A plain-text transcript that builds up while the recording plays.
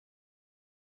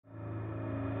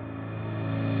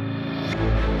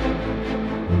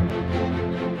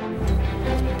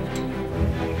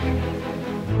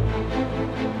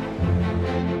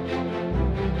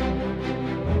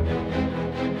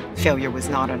failure was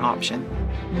not an option.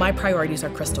 My priorities are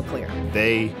crystal clear.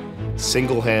 They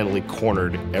single-handedly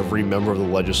cornered every member of the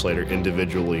legislature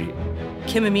individually.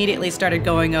 Kim immediately started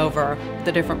going over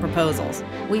the different proposals.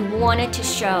 We wanted to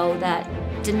show that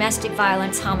domestic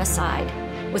violence homicide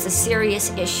was a serious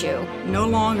issue. No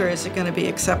longer is it going to be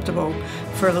acceptable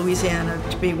for Louisiana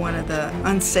to be one of the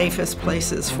unsafest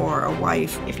places for a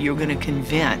wife. If you're going to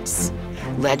convince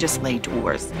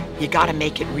legislators, you got to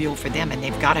make it real for them, and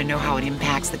they've got to know how it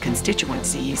impacts the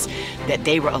constituencies that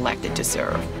they were elected to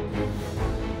serve.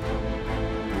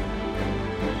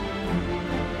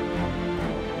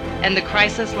 And the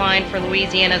crisis line for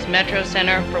Louisiana's Metro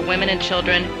Center for Women and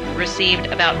Children received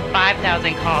about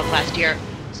 5,000 calls last year.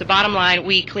 So bottom line,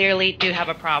 we clearly do have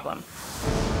a problem.